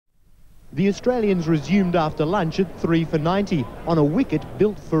The Australians resumed after lunch at 3 for 90 on a wicket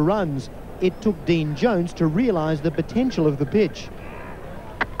built for runs. It took Dean Jones to realise the potential of the pitch.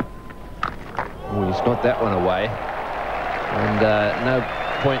 Oh, he's got that one away. And no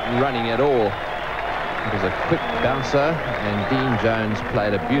point in running at all. It was a quick bouncer, and Dean Jones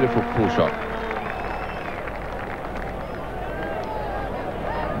played a beautiful pull shot.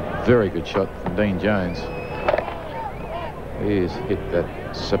 Very good shot from Dean Jones. He has hit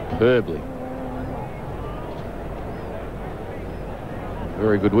that superbly.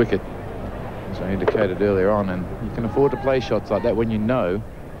 Very good wicket, as I indicated earlier on, and you can afford to play shots like that when you know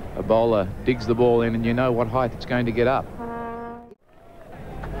a bowler digs the ball in and you know what height it's going to get up.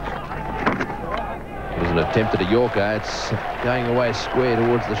 It was an attempt at a Yorker. It's going away square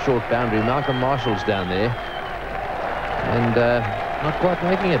towards the short boundary. Malcolm Marshall's down there and not quite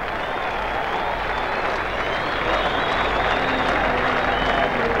making it.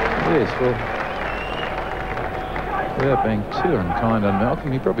 Yes, well, without being too unkind on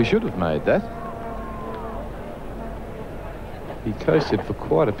Malcolm, he probably should have made that. He coasted for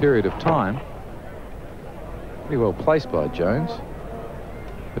quite a period of time. Pretty well placed by Jones.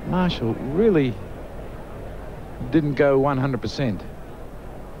 But Marshall really didn't go 100%.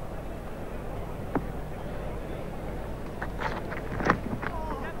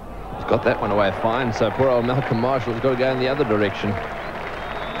 He's got that one away fine, so poor old Malcolm Marshall's got to go in the other direction.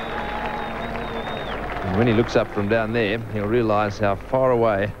 And when he looks up from down there, he'll realise how far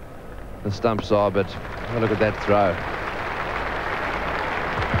away the stumps are, but have a look at that throw.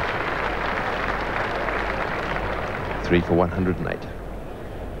 Three for 108.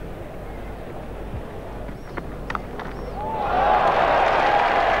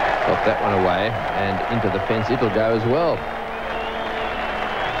 Got that one away and into the fence it'll go as well.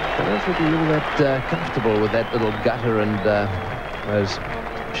 But that's looking a little bit comfortable with that little gutter and those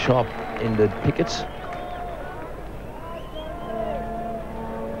sharp-ended pickets.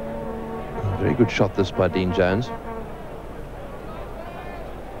 Very good shot this by Dean Jones.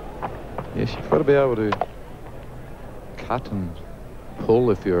 Yes, you've got to be able to cut and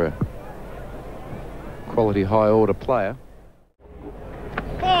pull if you're a quality high-order player.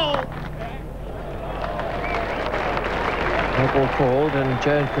 No ball called, and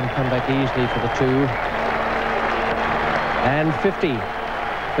Jones can come back easily for the 2. And 50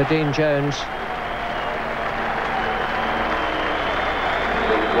 for Dean Jones.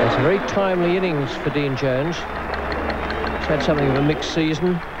 It's a very timely innings for Dean Jones. He's had something of a mixed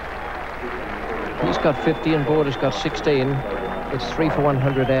season. He's got 50 and Border's got 16. It's 3 for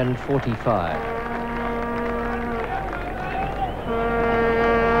 145.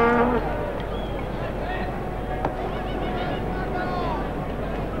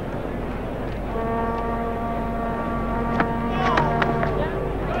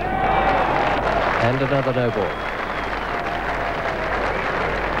 And another no ball.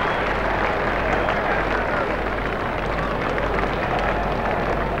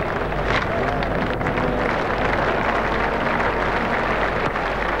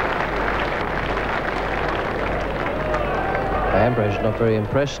 Ambrose not very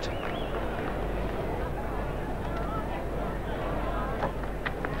impressed.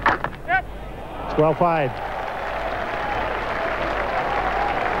 It's well played.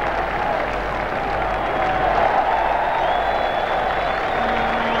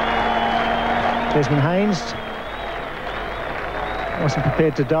 Desmond Haynes wasn't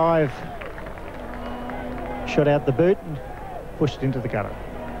prepared to dive. Shot out the boot and pushed it into the gutter.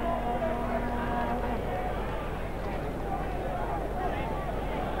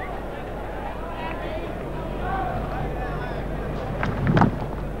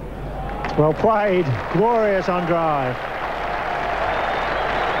 Well played. Glorious on drive.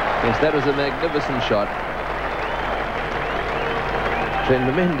 Yes, that was a magnificent shot.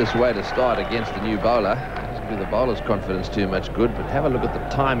 Tremendous way to start against a new bowler. Doesn't do the bowler's confidence too much good, but have a look at the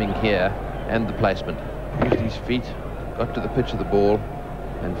timing here and the placement. Used his feet, got to the pitch of the ball,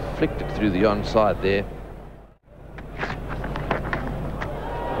 and flicked it through the onside there.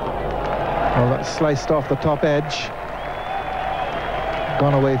 Well, that's sliced off the top edge.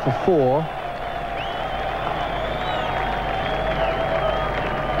 Gone away for 4.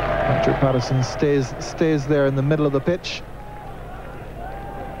 Patrick Patterson stays there in the middle of the pitch.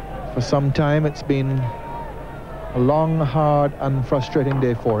 For some time, it's been a long, hard and frustrating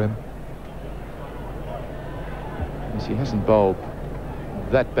day for him. Yes, he hasn't bowled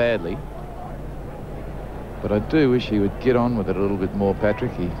that badly, but I do wish he would get on with it a little bit more,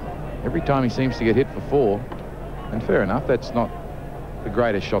 Patrick. Every time he seems to get hit for 4, and fair enough, that's not the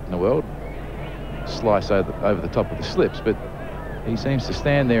greatest shot in the world, slice over the top of the slips, but he seems to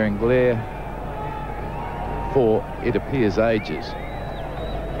stand there and glare for, it appears, ages.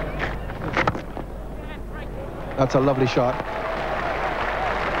 That's a lovely shot.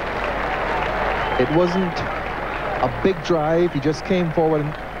 It wasn't a big drive. He just came forward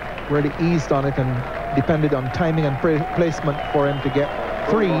and really eased on it and depended on timing and placement for him to get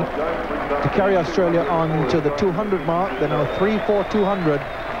 3 to carry Australia on to the 200 mark. They're now 3-4-200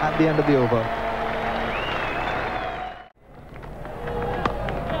 at the end of the over.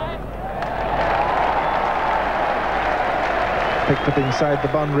 Picked up inside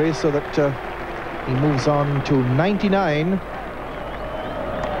the boundary so that he moves on to 99.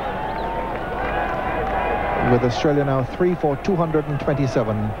 With Australia now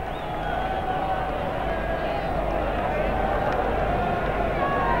 3-4-227.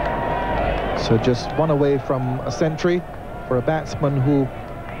 So just 1 away from a century for a batsman who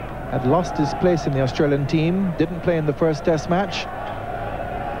had lost his place in the Australian team, didn't play in the first Test match,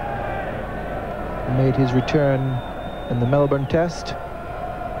 made his return in the Melbourne Test.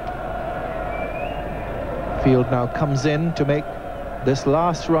 Field now comes in to make this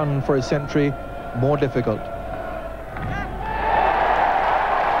last run for a century more difficult.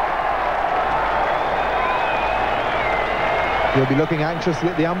 He'll be looking anxiously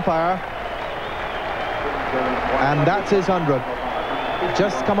at the umpire. And that's his 100.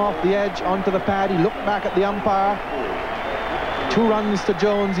 Just come off the edge onto the pad. He looked back at the umpire. 2 runs to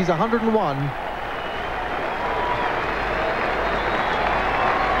Jones. He's 101.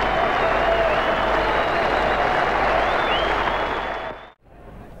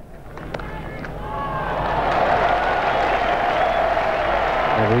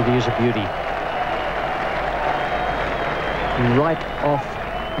 That really is a beauty. Right off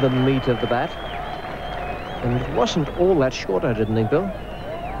the meat of the bat. And it wasn't all that short, I didn't think, Bill.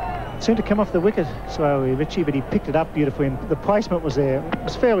 It seemed to come off the wicket slowly, Richie, but he picked it up beautifully. And the placement was there. It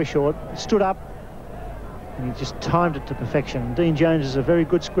was fairly short. It stood up, and he just timed it to perfection. Dean Jones is a very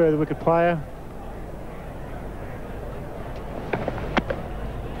good square of the wicket player.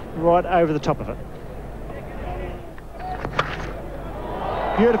 Right over the top of it.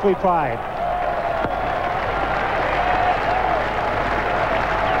 Beautifully played.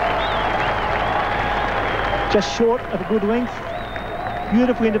 Just short of a good length,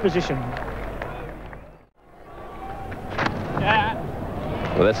 beautifully into position.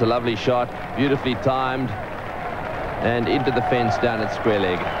 Well, that's a lovely shot, beautifully timed, and into the fence down at square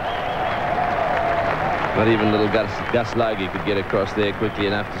leg. Not even little Gus Logie could get across there quickly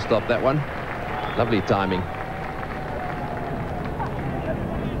enough to stop that one. Lovely timing.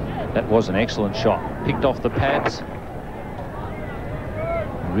 That was an excellent shot. Picked off the pads.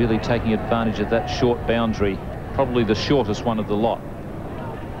 Really taking advantage of that short boundary, probably the shortest one of the lot.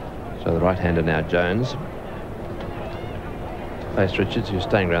 So the right-hander now, Jones. Face Richards, who's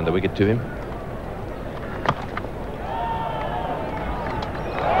staying around the wicket to him.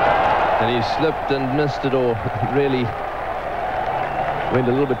 And he slipped and missed it, or really went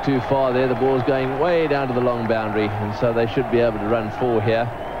a little bit too far there. The ball's going way down to the long boundary, and so they should be able to run 4 here.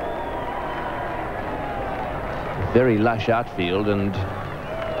 Very lush outfield, and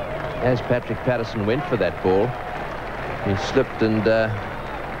as Patrick Patterson went for that ball, he slipped and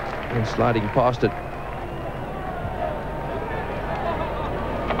went sliding past it.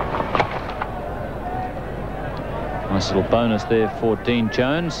 Nice little bonus there for Dean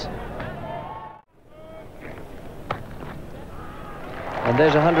Jones. And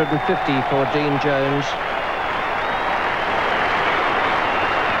there's 150 for Dean Jones.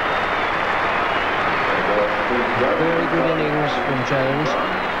 Very good innings from Jones.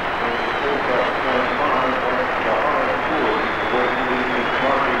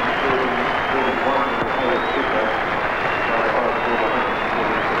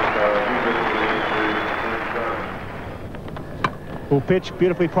 Full pitch,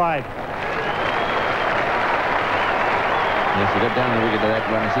 beautifully played. Yes, he got down the wicket to that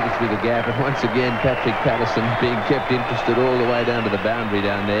one, sitting through the gap, and once again Patrick Patterson being kept interested all the way down to the boundary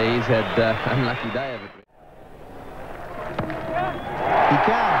down there. He's had an unlucky day of it. He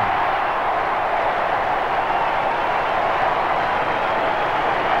can.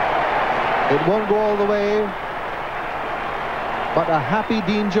 It won't go all the way, but a happy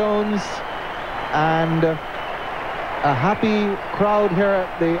Dean Jones and a happy crowd here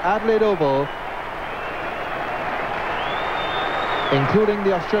at the Adelaide Oval, including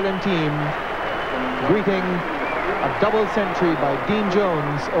the Australian team, greeting a double century by Dean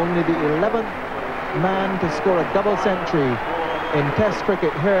Jones, only the 11th man to score a double century in Test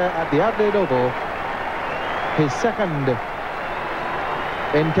cricket here at the Adelaide Oval, his second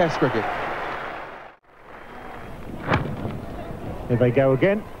in Test cricket. Here they go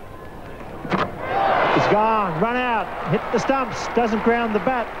again. It's gone, run out, hit the stumps, doesn't ground the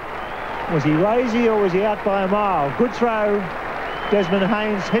bat. Was he lazy or was he out by a mile? Good throw. Desmond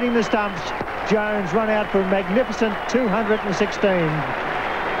Haynes hitting the stumps. Jones run out for a magnificent 216.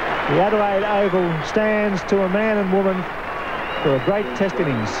 The Adelaide Oval stands to a man and woman for a great test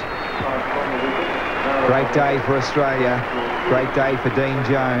innings. Great day for Australia. Great day for Dean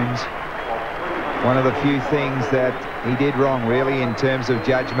Jones. One of the few things that he did wrong, really, in terms of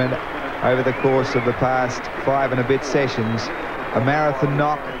judgment over the course of the past 5 and a bit sessions. A marathon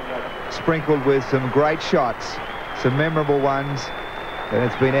knock sprinkled with some great shots, some memorable ones, and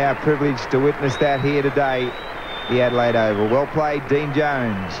it's been our privilege to witness that here today, the Adelaide Oval. Well played, Dean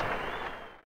Jones.